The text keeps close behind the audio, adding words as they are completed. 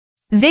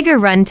Vigor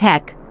Run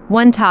Tech,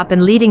 one top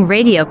and leading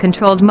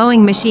radio-controlled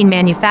mowing machine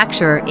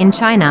manufacturer in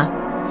China,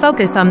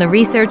 focus on the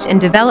research and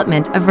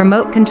development of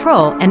remote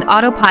control and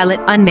autopilot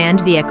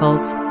unmanned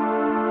vehicles.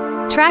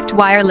 Tracked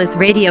wireless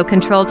radio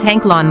control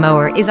tank lawn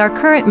mower is our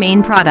current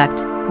main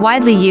product,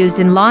 widely used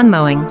in lawn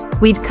mowing,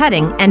 weed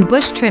cutting and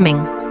bush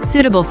trimming,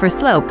 suitable for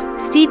slope,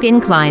 steep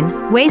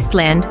incline,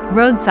 wasteland,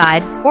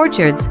 roadside,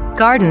 orchards,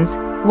 gardens,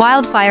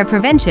 wildfire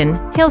prevention,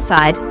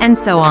 hillside, and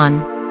so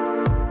on.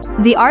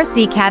 The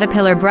RC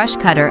Caterpillar brush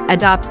cutter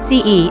adopts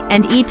CE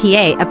and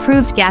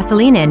EPA-approved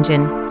gasoline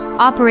engine,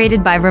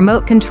 operated by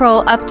remote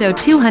control up to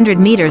 200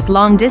 meters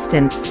long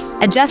distance,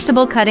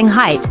 adjustable cutting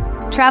height,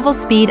 travel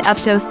speed up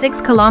to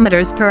 6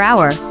 kilometers per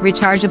hour,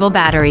 rechargeable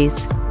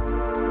batteries.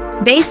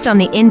 Based on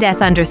the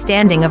in-depth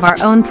understanding of our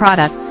own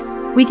products,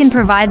 we can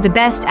provide the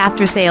best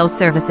after-sales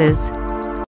services.